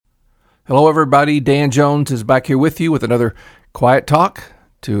Hello, everybody. Dan Jones is back here with you with another quiet talk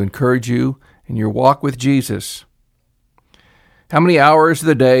to encourage you in your walk with Jesus. How many hours of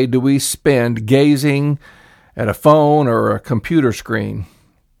the day do we spend gazing at a phone or a computer screen?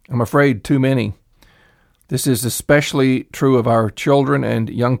 I'm afraid too many. This is especially true of our children and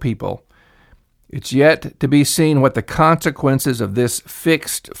young people. It's yet to be seen what the consequences of this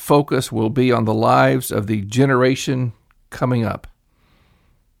fixed focus will be on the lives of the generation coming up.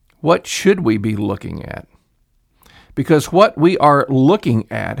 What should we be looking at? Because what we are looking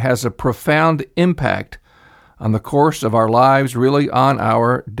at has a profound impact on the course of our lives, really on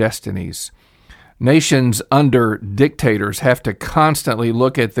our destinies. Nations under dictators have to constantly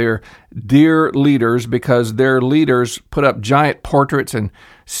look at their dear leaders because their leaders put up giant portraits and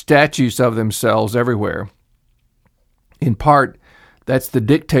statues of themselves everywhere. In part, that's the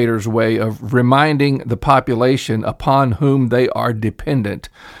dictator's way of reminding the population upon whom they are dependent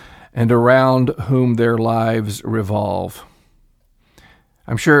and around whom their lives revolve.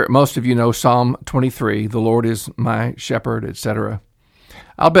 I'm sure most of you know Psalm 23, the Lord is my shepherd, etc.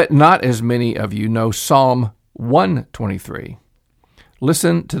 I'll bet not as many of you know Psalm 123.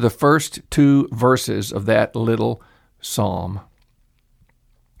 Listen to the first two verses of that little psalm.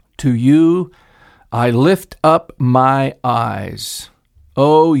 To you I lift up my eyes,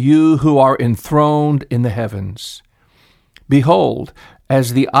 O you who are enthroned in the heavens. Behold,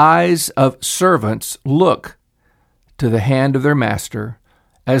 as the eyes of servants look to the hand of their master,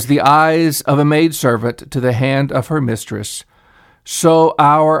 as the eyes of a maidservant to the hand of her mistress, so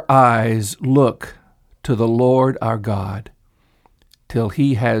our eyes look to the Lord our God, till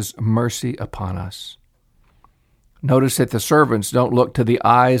he has mercy upon us. Notice that the servants don't look to the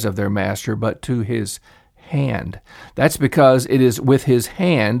eyes of their master, but to his hand. That's because it is with his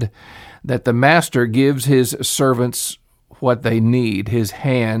hand that the master gives his servants what they need. His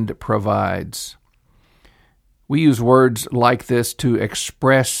hand provides. We use words like this to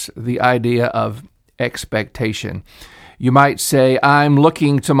express the idea of expectation. You might say, I'm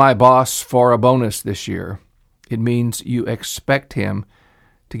looking to my boss for a bonus this year. It means you expect him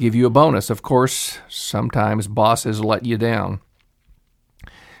to give you a bonus. Of course, sometimes bosses let you down.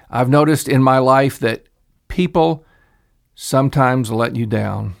 I've noticed in my life that people sometimes let you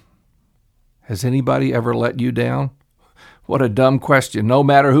down. Has anybody ever let you down? What a dumb question. No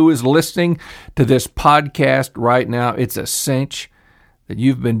matter who is listening to this podcast right now, it's a cinch that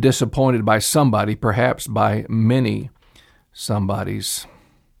you've been disappointed by somebody, perhaps by many somebodies.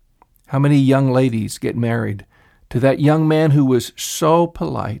 How many young ladies get married to that young man who was so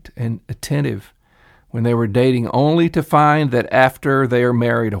polite and attentive when they were dating, only to find that after they are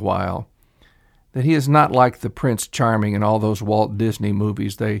married a while, that he is not like the Prince Charming in all those Walt Disney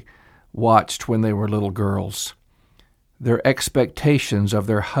movies they watched when they were little girls. Their expectations of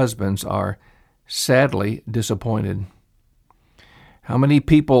their husbands are sadly disappointed. How many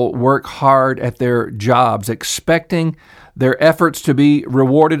people work hard at their jobs, expecting their efforts to be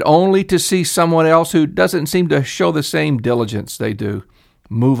rewarded, only to see someone else who doesn't seem to show the same diligence they do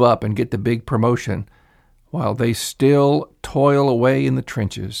move up and get the big promotion, while they still toil away in the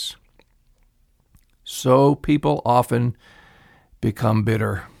trenches? So people often become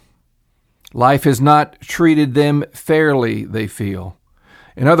bitter. Life has not treated them fairly, they feel.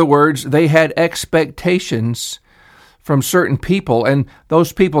 In other words, they had expectations from certain people, and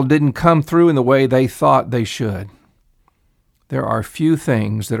those people didn't come through in the way they thought they should. There are few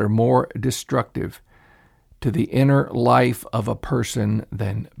things that are more destructive to the inner life of a person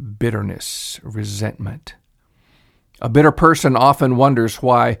than bitterness, resentment. A bitter person often wonders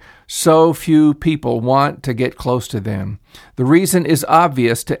why so few people want to get close to them. The reason is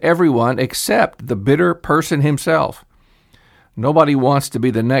obvious to everyone except the bitter person himself. Nobody wants to be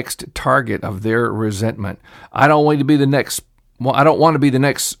the next target of their resentment. I don't want to be the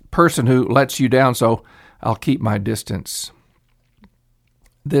next person who lets you down, so I'll keep my distance.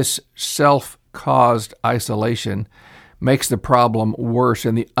 This self-caused isolation makes the problem worse,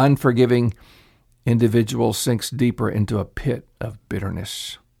 and the unforgiving individual sinks deeper into a pit of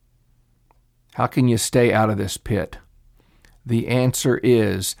bitterness. How can you stay out of this pit? The answer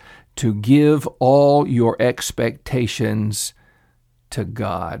is to give all your expectations to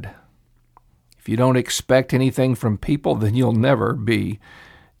God. If you don't expect anything from people, then you'll never be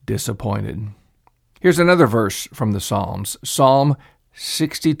disappointed. Here's another verse from the Psalms, Psalm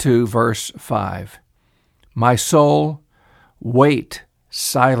 62, verse 5. My soul, wait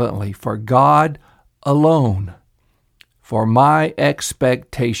silently for God alone, for my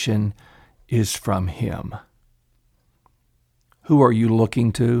expectation is from Him. Who are you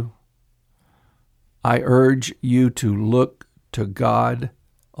looking to? I urge you to look to God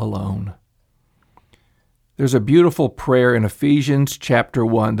alone. There's a beautiful prayer in Ephesians chapter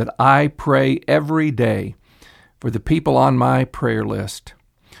 1 that I pray every day for the people on my prayer list.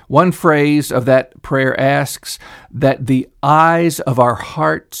 One phrase of that prayer asks that the eyes of our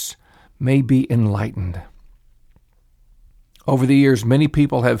hearts may be enlightened. Over the years, many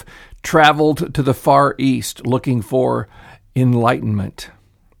people have traveled to the Far East looking for enlightenment.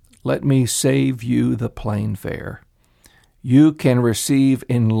 Let me save you the plane fare. You can receive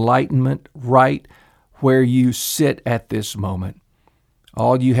enlightenment right where you sit at this moment.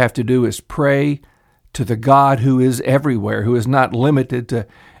 All you have to do is pray to the God who is everywhere, who is not limited to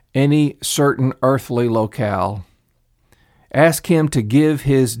any certain earthly locale. Ask Him to give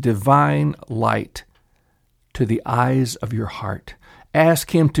His divine light to the eyes of your heart.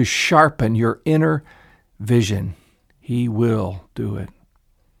 Ask Him to sharpen your inner vision. He will do it.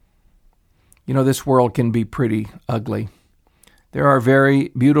 You know, this world can be pretty ugly. There are very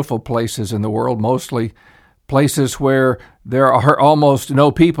beautiful places in the world, mostly places where there are almost no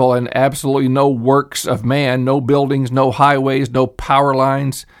people and absolutely no works of man, no buildings, no highways, no power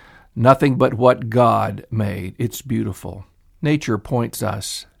lines, nothing but what God made. It's beautiful. Nature points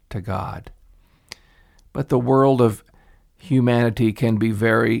us to God. But the world of humanity can be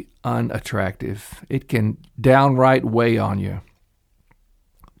very unattractive. It can downright weigh on you.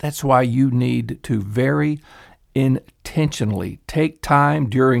 That's why you need to very intentionally take time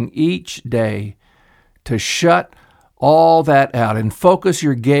during each day to shut all that out and focus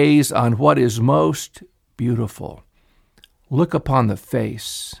your gaze on what is most beautiful. Look upon the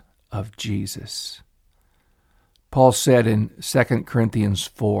face of Jesus. Paul said in 2 Corinthians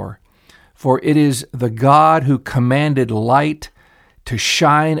 4, "For it is the God who commanded light to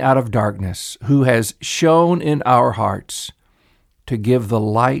shine out of darkness, who has shone in our hearts to give the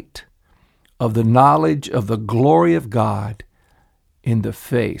light of the knowledge of the glory of God in the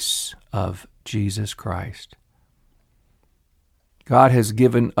face of Jesus Christ." God has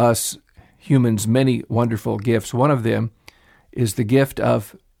given us humans many wonderful gifts. One of them is the gift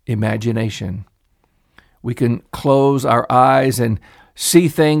of imagination. We can close our eyes and see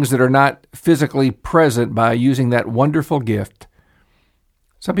things that are not physically present by using that wonderful gift.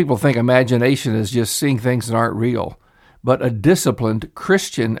 Some people think imagination is just seeing things that aren't real. But a disciplined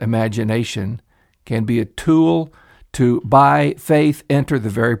Christian imagination can be a tool to, by faith, enter the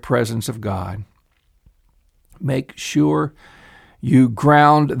very presence of God. Make sure you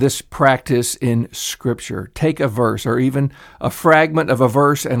ground this practice in Scripture. Take a verse or even a fragment of a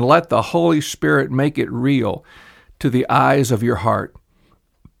verse and let the Holy Spirit make it real to the eyes of your heart.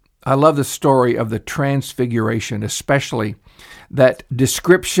 I love the story of the Transfiguration, especially that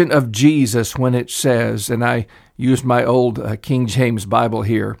description of Jesus when it says, and I use my old King James Bible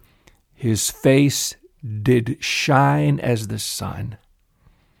here, His face did shine as the sun.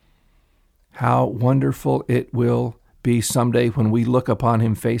 How wonderful it will be someday when we look upon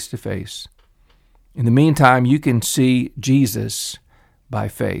Him face to face. In the meantime, you can see Jesus by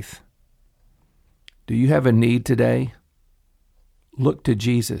faith. Do you have a need today? Look to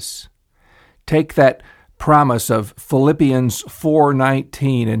Jesus. Take that promise of Philippians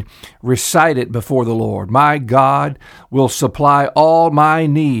 4:19 and recite it before the Lord. My God will supply all my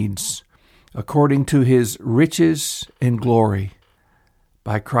needs according to His riches in glory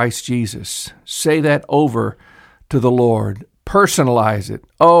by Christ Jesus. Say that over to the Lord. Personalize it.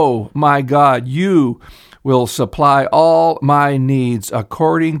 Oh, my God, you will supply all my needs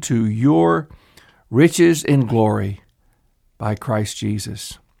according to your riches in glory by Christ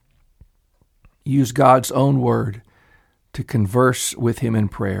Jesus. Use God's own word to converse with Him in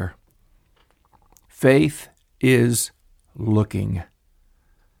prayer. Faith is looking.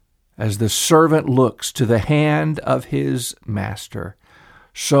 As the servant looks to the hand of his master,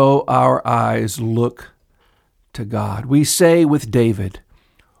 so our eyes look to God. We say with David,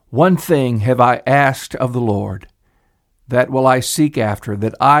 "One thing have I asked of the Lord, that will I seek after,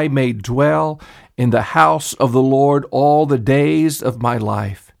 that I may dwell in the house of the Lord all the days of my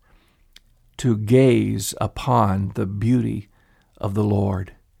life, to gaze upon the beauty of the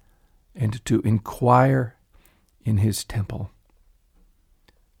Lord, and to inquire in His temple."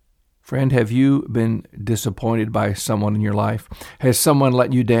 Friend, have you been disappointed by someone in your life? Has someone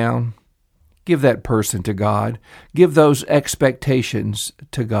let you down? Give that person to God. Give those expectations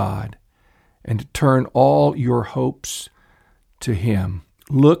to God, and turn all your hopes to Him.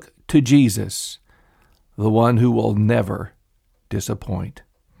 Look to Jesus, the one who will never disappoint.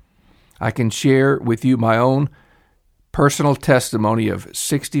 I can share with you my own personal testimony of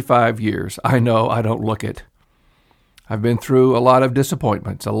 65 years. I know I don't look it. I've been through a lot of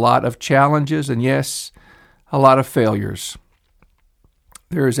disappointments, a lot of challenges, and yes, a lot of failures.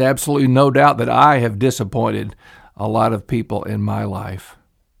 There is absolutely no doubt that I have disappointed a lot of people in my life.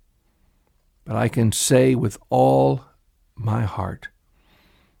 But I can say with all my heart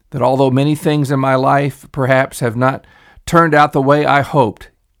that although many things in my life perhaps have not turned out the way I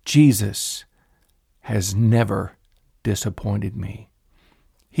hoped, Jesus has never disappointed me.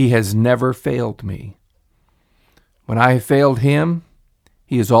 He has never failed me. When I have failed him,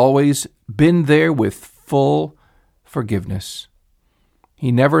 he has always been there with full forgiveness.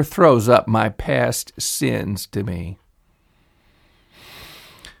 He never throws up my past sins to me.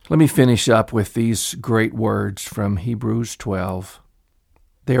 Let me finish up with these great words from Hebrews 12.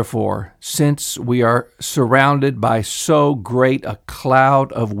 Therefore, since we are surrounded by so great a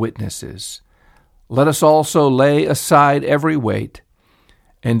cloud of witnesses, let us also lay aside every weight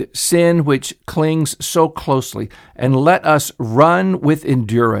and sin which clings so closely, and let us run with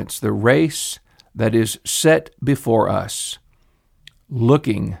endurance the race that is set before us,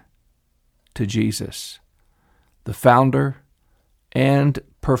 looking to Jesus, the founder and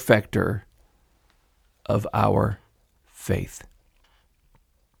perfecter of our faith.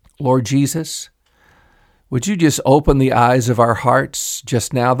 Lord Jesus, would you just open the eyes of our hearts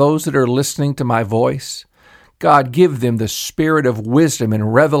just now, those that are listening to my voice? God, give them the spirit of wisdom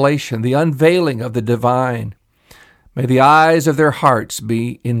and revelation, the unveiling of the divine. May the eyes of their hearts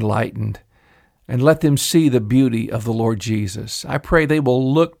be enlightened, and let them see the beauty of the Lord Jesus. I pray they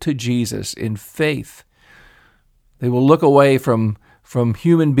will look to Jesus in faith. They will look away from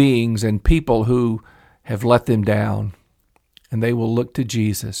human beings and people who have let them down, and they will look to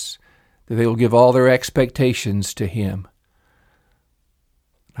Jesus, that they will give all their expectations to him.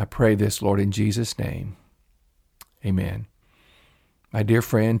 I pray this, Lord, in Jesus' name. Amen. My dear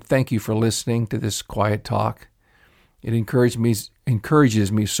friend, thank you for listening to this quiet talk. It encourages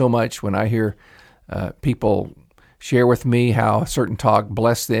me so much when I hear people share with me how a certain talk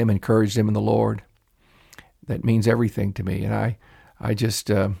blessed them, encouraged them in the Lord. That means everything to me. And I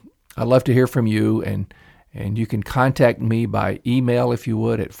love to hear from you, and you can contact me by email, if you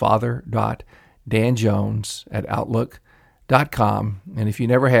would, at father.danjones@outlook.com. And if you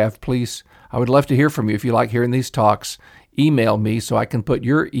never have, please, I would love to hear from you. If you like hearing these talks, email me so I can put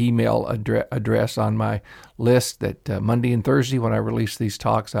your email address on my list that Monday and Thursday when I release these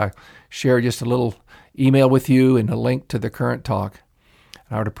talks, I share just a little email with you and a link to the current talk.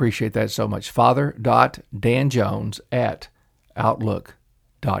 And I would appreciate that so much.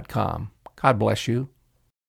 Father.danjones@outlook.com. God bless you.